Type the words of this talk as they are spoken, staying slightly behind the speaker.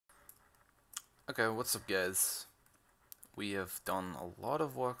Okay, what's up guys? We have done a lot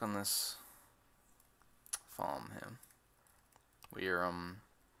of work on this farm here. We are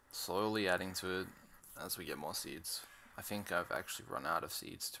slowly adding to it as we get more seeds. I think I've actually run out of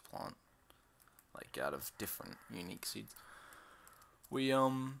seeds to plant, like out of different unique seeds. We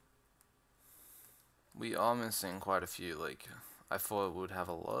we are missing quite a few. Like I thought we would have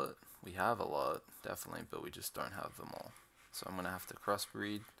a lot. We have a lot, definitely, but we just don't have them all. So I'm gonna have to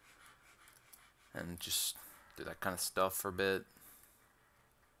crossbreed and just do that kind of stuff for a bit.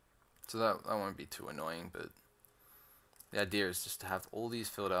 So that won't be too annoying, but the idea is just to have all these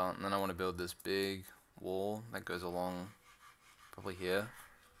filled out, and then I want to build this big wall that goes along probably here.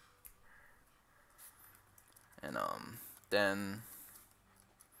 And then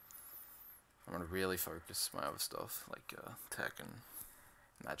I'm going to really focus my other stuff, like tech and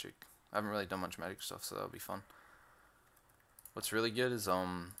magic. I haven't really done much magic stuff, so that'll be fun. What's really good is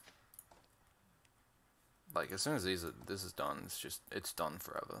like as soon as this is done, it's done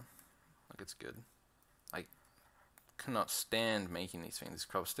forever. Like it's good. I cannot stand making these things, these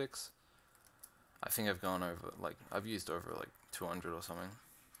crop sticks. I think I've gone over, like, I've used over like 200 or something.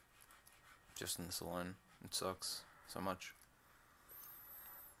 Just in this alone. It sucks so much.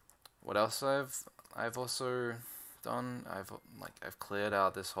 What else I've also done, I've cleared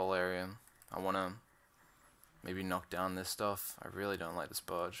out this whole area. I wanna maybe knock down this stuff. I really don't like this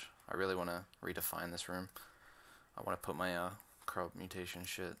barge. I really wanna redefine this room. I wanna put my crop mutation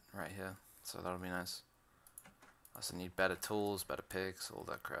shit right here. So that'll be nice. I also need better tools, better picks, all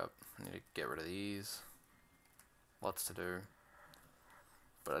that crap. I need to get rid of these. Lots to do.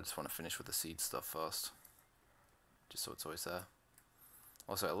 But I just want to finish with the seed stuff first. Just so it's always there.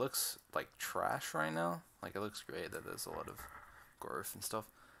 Also, it looks like trash right now. Like, it looks great that there's a lot of growth and stuff.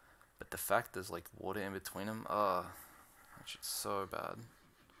 But the fact there's like water in between them, that shit's so bad.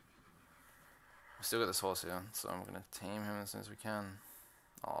 We still got this horse here, so I'm gonna tame him as soon as we can.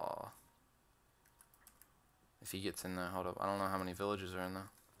 Aw. If he gets in there, hold up. I don't know how many villagers are in there.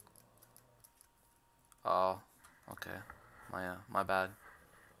 Oh, okay. My bad.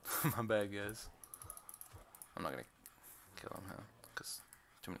 My bad, guys. I'm not gonna kill him here, because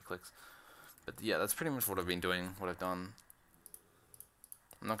too many clicks. But yeah, that's pretty much what I've been doing, what I've done.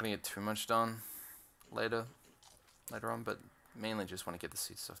 I'm not gonna get too much done later on, but mainly just want to get the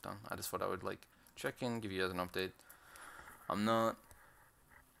seed stuff done. I just thought I would like check in, give you guys an update. I'm not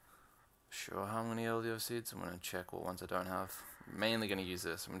sure how many LDO seeds. I'm gonna check what ones I don't have. Mainly gonna use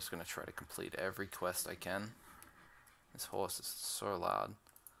this. I'm just gonna try to complete every quest I can. This horse is so loud.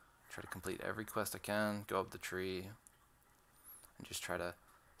 Try to complete every quest I can, go up the tree, and just try to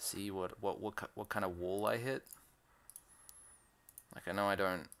see what kind of wall I hit. Like I know I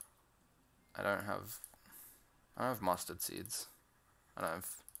don't have mustard seeds. I don't have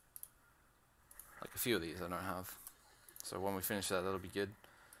like a few of these I don't have. So when we finish that, that'll be good.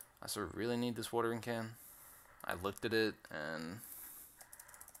 I sort of really need this watering can. I looked at it and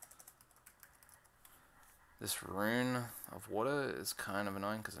this rune of water is kind of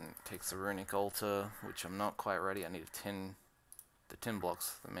annoying because it takes the runic altar, which I'm not quite ready. I need the tin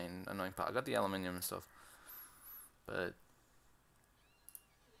blocks, the main annoying part. I got the aluminium and stuff, but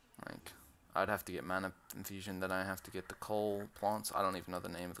like I'd have to get mana infusion, then I have to get the coal plants. I don't even know the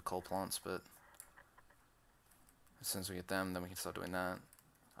name of the coal plants, but as soon as we get them, then we can start doing that.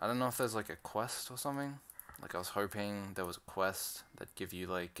 I don't know if there's like a quest or something. Like I was hoping there was a quest that give you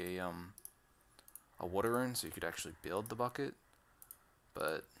like a water rune so you could actually build the bucket,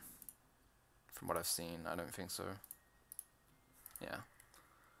 but from what I've seen, I don't think so. Yeah,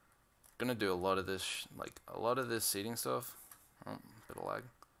 gonna do a lot of this, seeding stuff. Oh, bit of lag.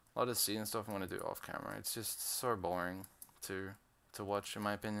 A lot of seeding stuff I'm gonna do off camera. It's just so boring to watch, in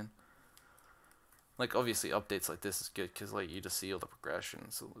my opinion. Like obviously updates like this is good because like you just see all the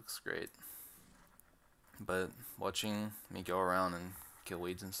progression, so it looks great. But watching me go around and kill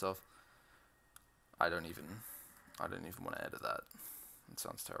weeds and stuff, I don't even want to edit that. It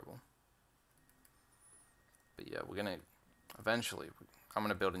sounds terrible. But yeah, we're gonna eventually. I'm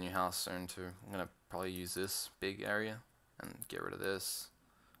gonna build a new house soon too. I'm gonna probably use this big area and get rid of this,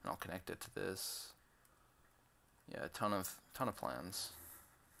 and I'll connect it to this. Yeah, a ton of plans.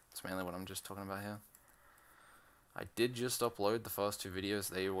 That's mainly what I'm just talking about here. I did just upload the first two videos.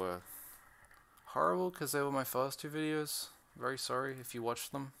 They were horrible because they were my first two videos. Very sorry if you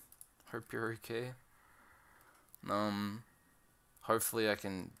watched them. Hope you're okay. Hopefully I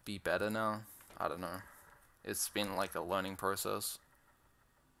can be better now. I don't know. It's been like a learning process.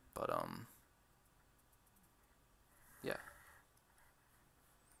 But yeah.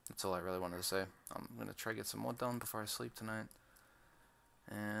 That's all I really wanted to say. I'm gonna try to get some more done before I sleep tonight.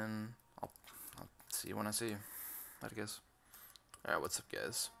 And see you when I see you, I guess. Alright, what's up,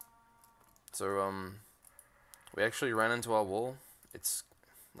 guys? So, we actually ran into our wall. It's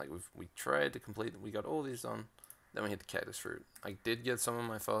like we tried to complete, we got all these done, then we hit the cactus fruit. I did get some in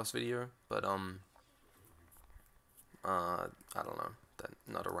my first video, but I don't know, they're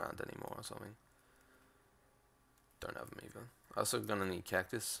not around anymore or something. Don't have them either. I also gonna need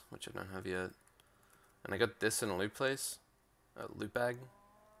cactus, which I don't have yet. And I got this in a loot place, a loot bag.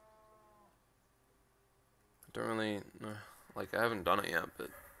 I don't really know, like I haven't done it yet, but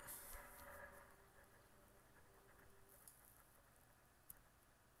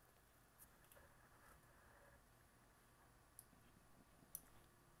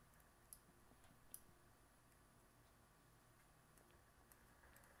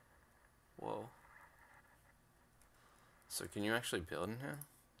whoa. So can you actually build in here?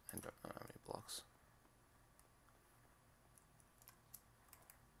 I don't know how many blocks.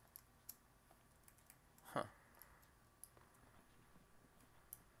 Huh.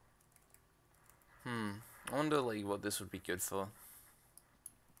 I wonder like what this would be good for.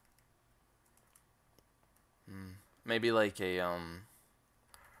 Maybe like a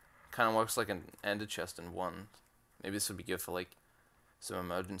kind of works like an ender chest in one. Maybe this would be good for like some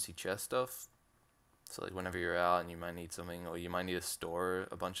emergency chest stuff. So like whenever you're out and you might need something, or you might need to store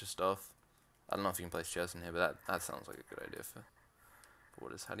a bunch of stuff. I don't know if you can place chests in here, but that sounds like a good idea for. But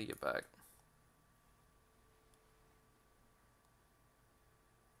what is? How do you get back?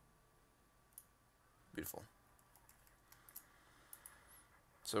 Beautiful.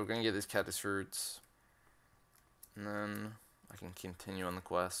 So we're gonna get these cactus fruits, and then I can continue on the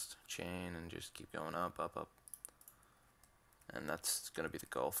quest chain and just keep going up, up, up. And that's gonna be the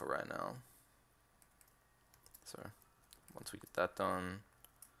goal for right now. So once we get that done,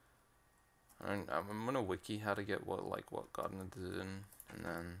 I'm gonna wiki how to get what garden it is in, and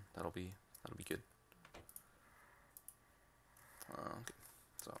then that'll be good. Okay,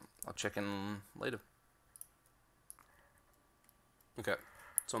 so I'll check in later. Okay,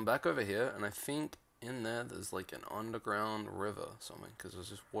 so I'm back over here, and I think in there's like an underground river or something, because there's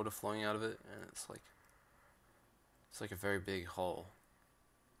just water flowing out of it, and it's like a very big hole,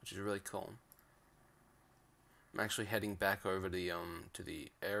 which is really cool. I'm actually heading back over to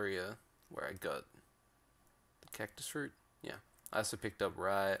the area where I got the cactus fruit. Yeah, I also picked up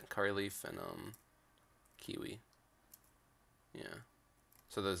curry leaf and kiwi. Yeah,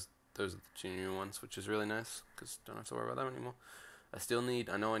 so those are the two new ones, which is really nice because don't have to worry about them anymore.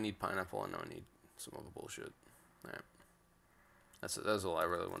 I know I need pineapple. I know I need some other bullshit. Alright, that's all I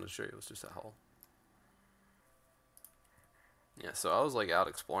really wanted to show you, was just that hole. Yeah, so I was like out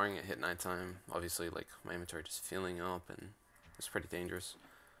exploring, it hit nighttime, obviously like my inventory just filling up, and it's pretty dangerous.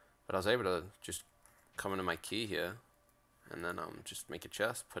 But I was able to just come into my key here, and then just make a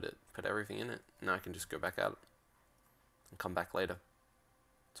chest, put everything in it, and now I can just go back out and come back later.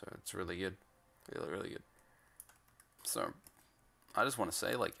 So it's really good, really good. So I just want to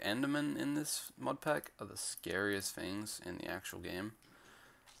say, like, Endermen in this mod pack are the scariest things in the actual game.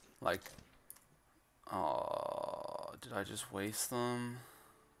 Like, oh, did I just waste them?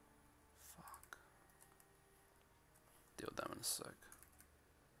 Fuck. Deal with them in a sec.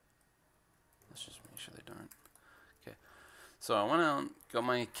 Let's just make sure they don't. Okay. So I went out, got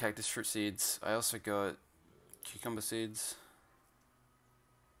my cactus fruit seeds. I also got cucumber seeds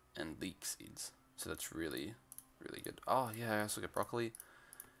and leek seeds. So that's really good. Oh yeah, I also got broccoli.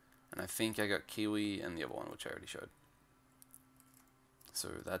 And I think I got kiwi and the other one, which I already showed. So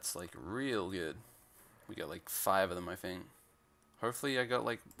that's like real good. We got like 5 of them, I think. Hopefully I got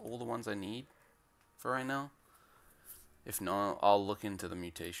like all the ones I need for right now. If not, I'll look into the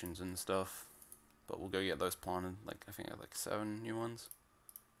mutations and stuff. But we'll go get those planted. Like I think I have like 7 new ones.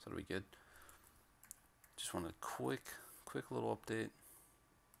 So that'll be good. Just want a quick little update.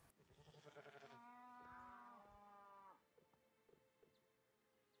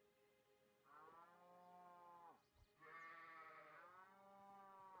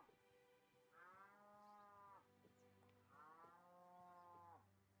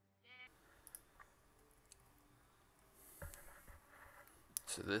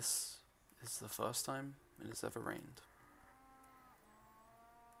 So this is the first time it has ever rained.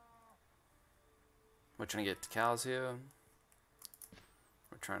 We're trying to get cows here.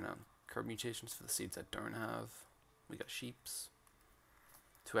 We're trying to curb mutations for the seeds I don't have. We got sheeps.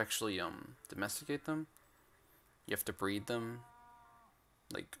 To actually domesticate them, you have to breed them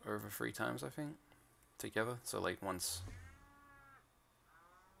like over 3 times, I think, together. So like once.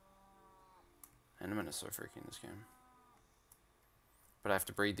 Enderman is so freaky in this game. But I have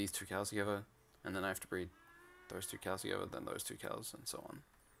to breed these 2 cows together, and then I have to breed those 2 cows together, then those 2 cows, and so on.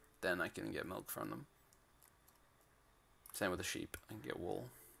 then I can get milk from them. Same with the sheep. I can get wool,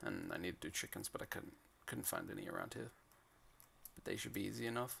 and I need to do chickens, but I couldn't find any around here. But they should be easy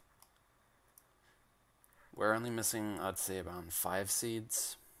enough. We're only missing, I'd say, around 5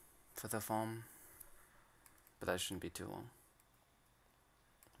 seeds for the farm, but that shouldn't be too long.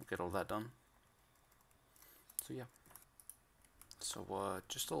 We'll get all that done. So yeah. So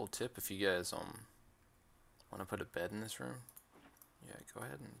just a little tip, if you guys want to put a bed in this room, yeah, go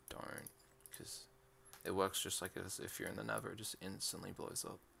ahead and don't, because it works just like as if you're in the Nether. It just instantly blows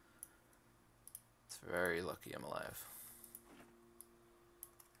up. It's very lucky I'm alive.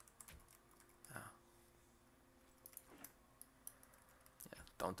 Yeah,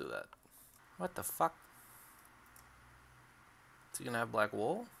 don't do that. What the fuck? Is he gonna have black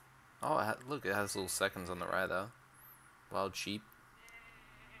wool? Oh, look, it has little seconds on the right though. Wild sheep.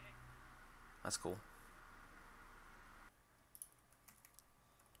 That's cool.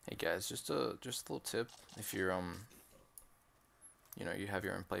 Hey guys, just a little tip. If you're you know, you have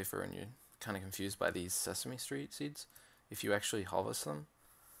your own playthrough and you're kind of confused by these sesame street seeds, if you actually harvest them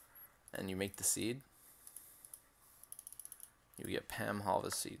and you make the seed, you get Pam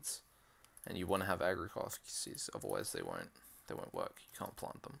harvest seeds, and you want to have agriculture seeds, otherwise they won't work. You can't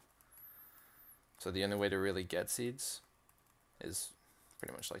plant them. So the only way to really get seeds is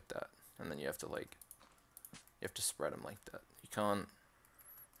pretty much like that, and then you have to spread them like that. You can't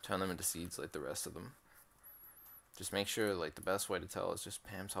turn them into seeds like the rest of them. Just make sure, like, the best way to tell is just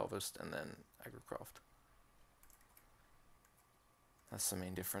Pam's harvest and then agricraft. That's the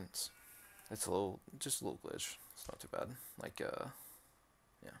main difference. It's just a little glitch. It's not too bad. Like, yeah.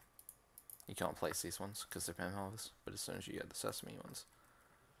 You can't place these ones because they're Pam harvest, but as soon as you get the sesame ones,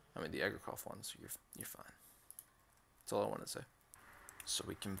 I mean the agricraft ones, you're fine. That's all I want to say. So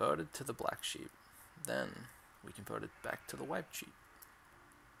we converted to the black sheep. Then we converted back to the white sheep.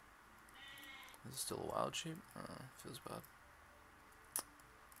 Is it still a wild sheep? Feels bad.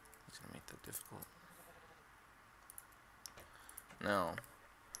 It's gonna make that difficult. Now,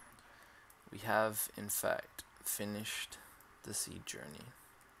 we have in fact finished the seed journey,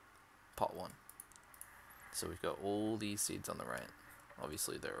 part 1. So we've got all these seeds on the right.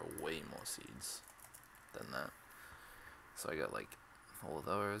 Obviously there are way more seeds than that. So I got like all of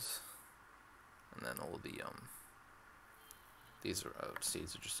those, and then all the these are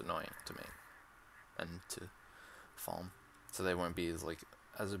seeds are just annoying to make and to farm, so they won't be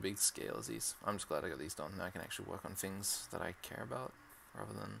as a big scale as these. I'm just glad I got these done. Now I can actually work on things that I care about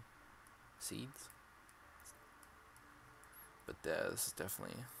rather than seeds. But there's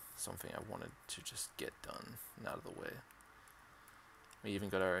definitely something I wanted to just get done and out of the way. We even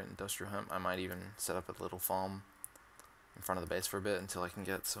got our industrial hemp. I might even set up a little farm in front of the base for a bit until I can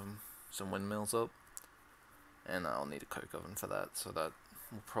get some windmills up, and I'll need a coke oven for that, so that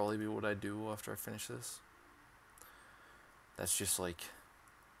will probably be what I do after I finish this. That's just like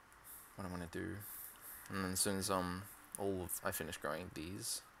what I'm gonna do. And then as soon as I finish growing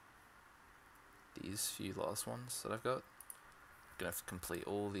these few last ones that I've got, I'm gonna have to complete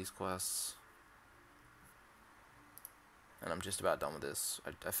all these quests, and I'm just about done with this.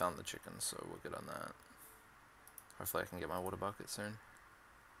 I found the chickens, so we're good on that. Hopefully I can get my water bucket soon.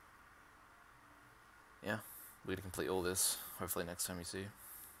 Yeah, we're gonna complete all this, hopefully next time you see.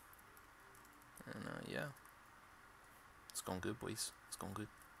 And yeah, it's going good, boys. It's going good.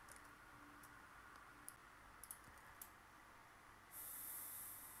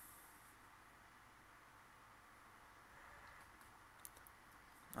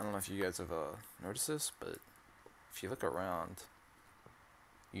 I don't know if you guys have noticed this, but if you look around,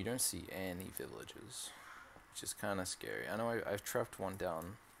 you don't see any villages, which is kind of scary. I know I've trapped one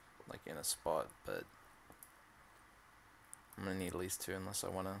down, like in a spot, but I'm gonna need at least 2 unless I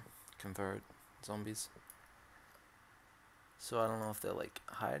want to convert zombies. So I don't know if they're like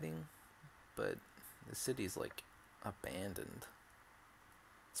hiding, but the city's like abandoned.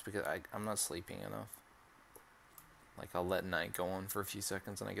 It's because I'm not sleeping enough. Like, I'll let night go on for a few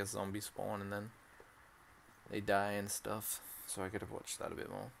seconds and I guess zombies spawn and then they die and stuff. So I gotta watch that a bit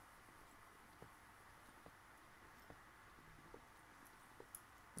more.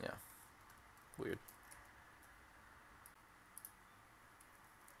 Yeah. Weird.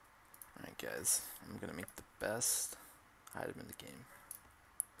 Alright guys, I'm gonna make the best item in the game.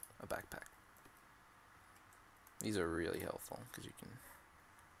 A backpack. These are really helpful because you can...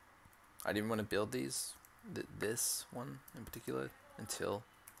 I didn't want to build these, this one in particular, until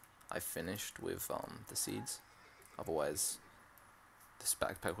I finished with the seeds. Otherwise, this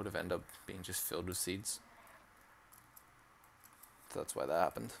backpack would have ended up being just filled with seeds. So that's why that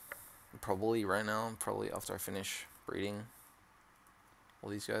happened. Probably right now, probably after I finish breeding, all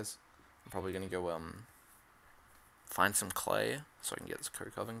these guys. I'm probably gonna go find some clay so I can get this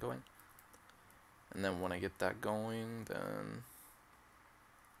coke oven going. And then when I get that going, then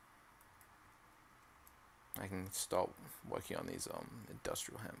I can start working on these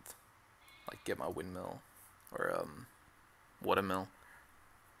industrial hemp. Like get my windmill or watermill.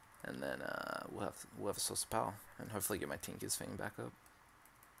 And then we'll have a source of power, and hopefully get my Tinker's thing back up.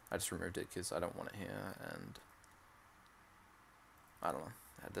 I just removed it because I don't want it here, and I don't know.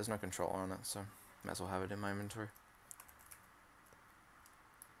 There's no controller on it, so might as well have it in my inventory.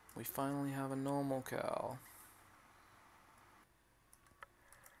 We finally have a normal cow.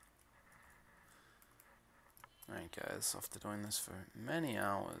 Alright guys, after doing this for many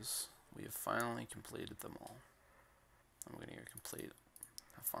hours, we have finally completed them all. I'm gonna go complete.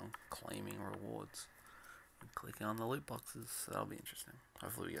 Have fun claiming rewards and clicking on the loot boxes, so that'll be interesting.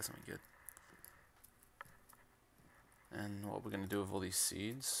 Hopefully we get something good. And what we're gonna do with all these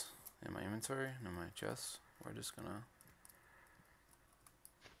seeds in my inventory and in my chest, we're just gonna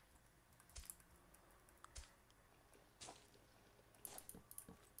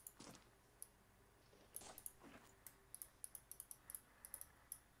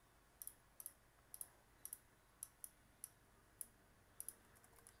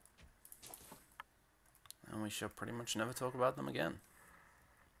and we shall pretty much never talk about them again,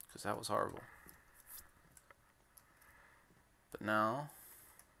 because that was horrible. But now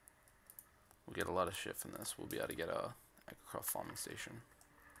we'll get a lot of shit from this. We'll be able to get a agricraft farming station.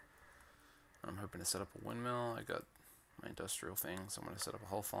 I'm hoping to set up a windmill. I got my industrial things. I'm going to set up a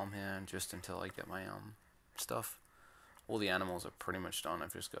whole farm here, and just until I get my stuff. All the animals are pretty much done.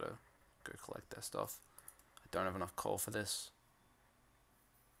 I've just got to go collect their stuff. I don't have enough coal for this,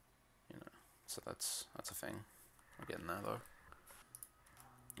 you know, so that's a thing. I'm getting there though.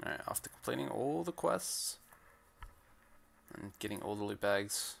 Alright, after completing all the quests and getting all the loot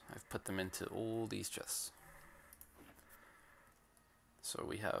bags, I've put them into all these chests. So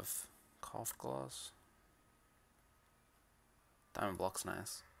we have cough glass, diamond block's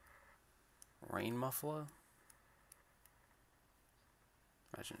nice, rain muffler.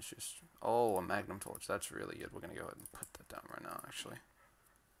 Imagine it's just, oh, a magnum torch, that's really good. We're gonna go ahead and put that down right now, actually.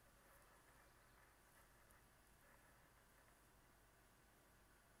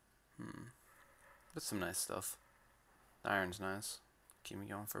 That's some nice stuff. The iron's nice. Keep me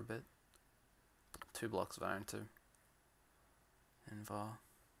going for a bit. 2 blocks of iron too. Invar.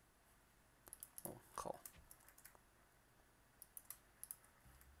 Oh, coal.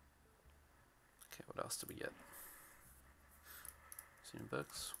 Okay, what else do we get? Senior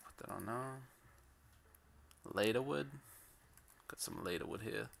books. Put that on now. Later wood. Got some later wood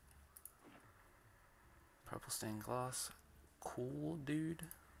here. Purple stained glass. Cool, dude.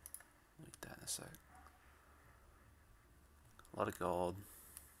 Leave that in a sec. A lot of gold.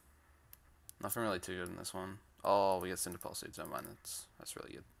 Nothing really too good in this one. Oh, we got cinder pulse seeds. Never mind. That's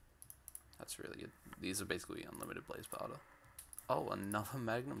really good. That's really good. These are basically unlimited blaze powder. Oh, another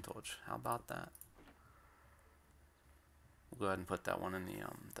magnum torch. How about that? We'll go ahead and put that one in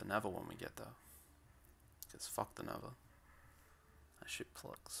the nether when we get there. Because fuck the nether. That shit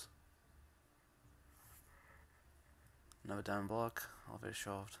plugs. Another diamond block. Elevator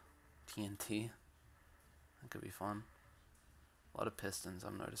shaft. TNT. That could be fun. A lot of pistons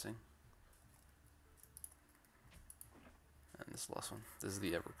I'm noticing. And this last one. This is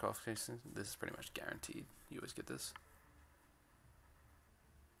the Evercroft casing. This is pretty much guaranteed. You always get this.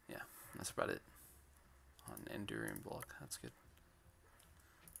 Yeah, that's about it. On an Endurium block. That's good.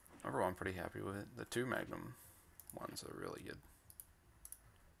 Overall, I'm pretty happy with it. The 2 Magnum ones are really good.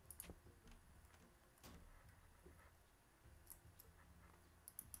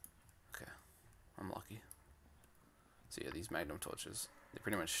 Okay, I'm lucky. So yeah, these Magnum torches, they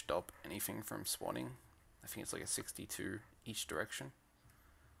pretty much stop anything from spawning. I think it's like a 62 each direction.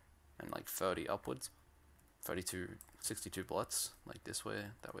 And like 30 upwards. 32, 62 blots. Like this way,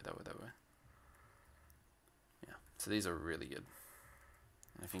 that way, that way, that way. Yeah, so these are really good.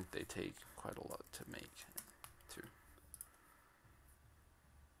 I think they take quite a lot to make too.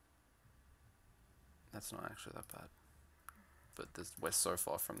 That's not actually that bad. But this, we're so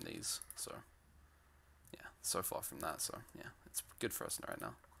far from these, so yeah, so far from that, so yeah, it's good for us right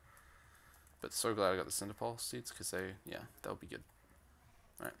now. But so glad I got the cinder pulse seeds, because they, yeah, that'll be good.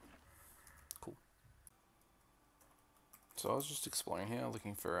 Alright, cool. So I was just exploring here,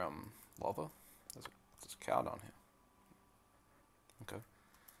 looking for lava. There's a cow down here. Okay.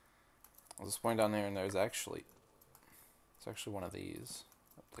 I was exploring down there, and it's actually one of these,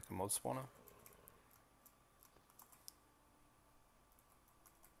 like a mod spawner.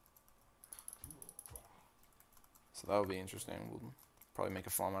 So that would be interesting. We'll probably make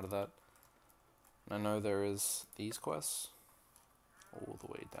a farm out of that. And I know there is these quests all the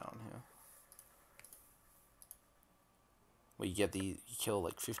way down here. Where you get you kill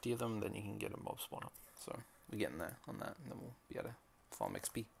like 50 of them, then you can get a mob spawner. So we're getting there on that, and then we'll be able to farm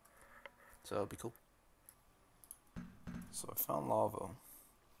XP. So it'll be cool. So I found lava.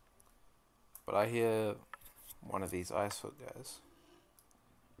 But I hear one of these ice hook guys.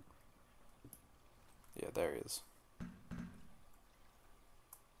 Yeah, there he is.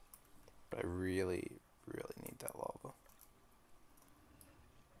 But I really, really need that lava.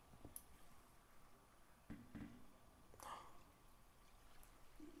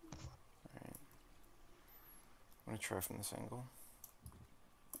 Alright. I'm gonna try from this angle.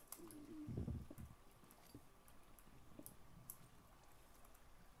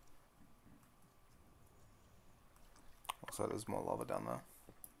 Looks like there's more lava down there.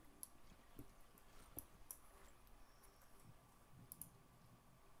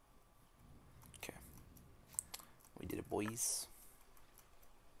 Okay. We did it, boys.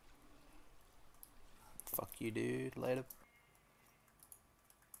 Fuck you, dude. Later.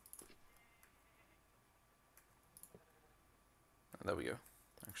 Oh, there we go,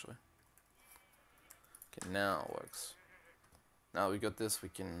 actually. Okay, now it works. Now we got this, we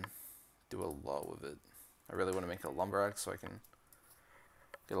can do a lot with it. I really want to make a lumber axe so I can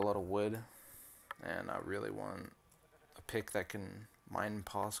get a lot of wood, and I really want a pick that can mine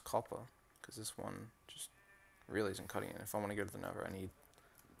past copper, because this one just really isn't cutting it. If I want to go to the Nether, I need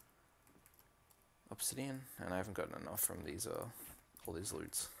obsidian, and I haven't gotten enough from these all these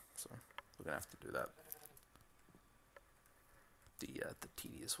loots, so we're gonna have to do that the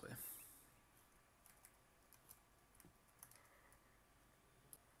tedious way.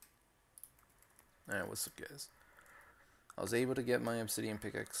 Alright, what's up, guys? I was able to get my obsidian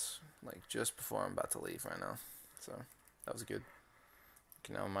pickaxe like just before I'm about to leave right now, so that was good. I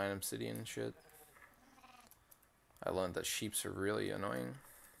can now mine obsidian and shit. I learned that sheeps are really annoying,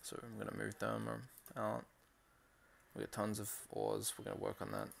 so I'm gonna move them out. We got tons of ores. We're gonna work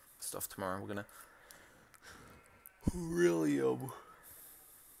on that stuff tomorrow. We're gonna really you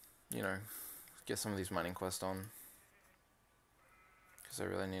know, get some of these mining quests on, because I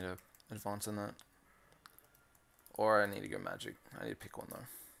really need to advance in that. Or I need to go magic. I need to pick one though,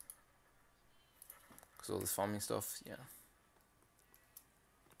 because all this farming stuff, yeah.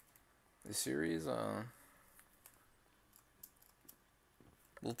 This series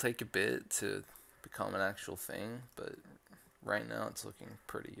will take a bit to become an actual thing, but right now it's looking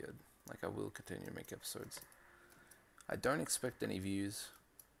pretty good. Like, I will continue to make episodes. I don't expect any views,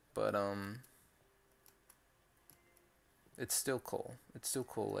 but it's still cool. It's still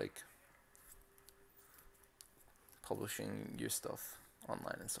cool, like, publishing your stuff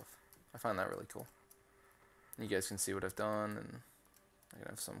online and stuff. I find that really cool. And you guys can see what I've done, and I can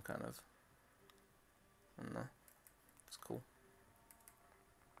have some kind of, I don't know, it's cool.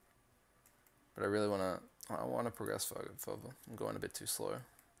 But I really I want to progress further. I'm going a bit too slow.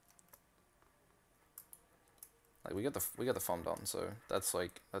 Like, we got the farm done, so that's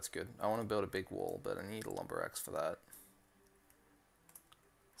good. I want to build a big wall, but I need a lumber axe for that.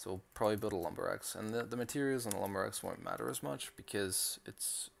 So we'll probably build a lumber axe, and the materials on the lumber axe won't matter as much because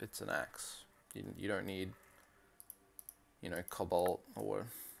it's an axe. You don't need, you know, cobalt or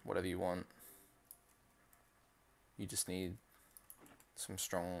whatever you want. You just need some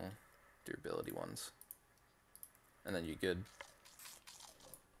strong durability ones, and then you're good.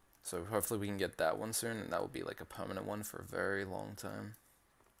 So hopefully we can get that one soon, and that will be like a permanent one for a very long time.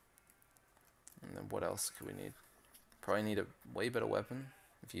 And then what else could we need? Probably need a way better weapon.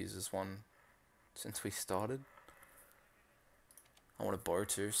 I've used this one since we started. I want a bow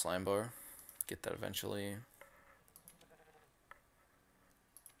too, slime bow. Get that eventually.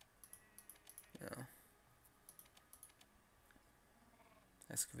 Yeah.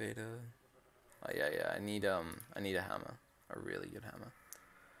 Excavator. Oh yeah, I need a hammer. A really good hammer.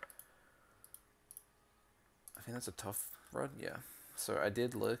 I think that's a tough rod, yeah. So I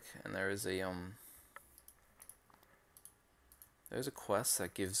did look, and there's a quest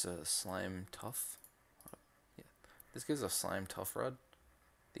that gives a slime tough. Yeah, this gives a slime tough rod.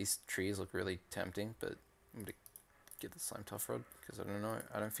 These trees look really tempting, but I'm gonna get the slime tough rod because I don't know.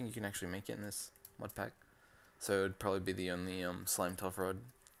 I don't think you can actually make it in this mod pack. So it'd probably be the only slime tough rod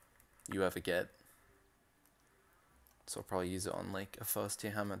you ever get. So I'll probably use it on like a first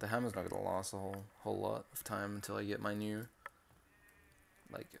tier hammer. The hammer's not gonna last a whole lot of time until I get my new.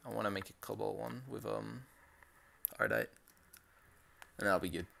 Like, I want to make a cobalt one with iodite, and that'll be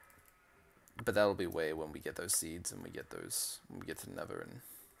good. But that'll be way when we get those seeds and we get to the Nether, and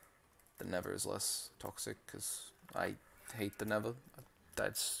the Nether is less toxic because I hate the Nether. I've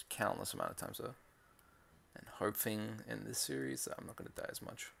died countless amount of times though. And hoping in this series that I'm not going to die as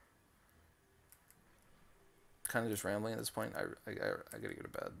much. Kind of just rambling at this point. I gotta go to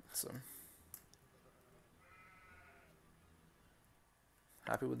bed, so.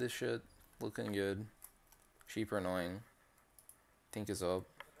 Happy with this shit. Looking good. Sheep are annoying. Think is up.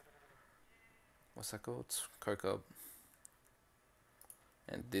 What's that called? Coke up.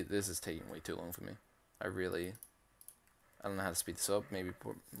 And this is taking way too long for me. I don't know how to speed this up. Maybe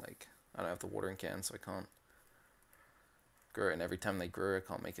like I don't have the watering can, so I can't grow it. And every time they grow, I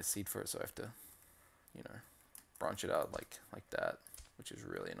can't make a seed for it, so I have to, you know, branch it out like that, which is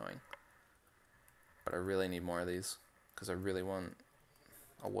really annoying. But I really need more of these because I really want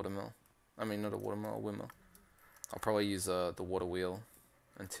a watermill. I mean, not a watermill, a windmill. I'll probably use the water wheel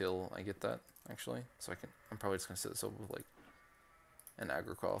until I get that, actually. So I'm probably just gonna set this up with like an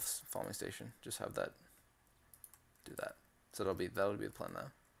agricrafts farming station. Just have that, do that. So that'll be the plan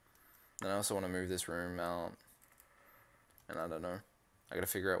now. And I also want to move this room out. And I don't know. I gotta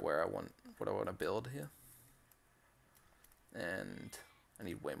figure out what I want to build here. And I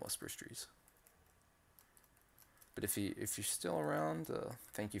need way more spruce trees. But if you're still around,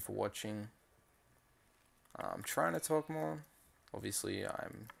 thank you for watching. I'm trying to talk more. Obviously,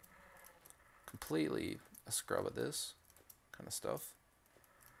 I'm completely a scrub at this kind of stuff.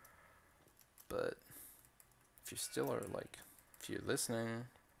 But if you're listening,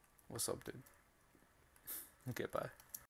 what's up, dude? Okay, bye.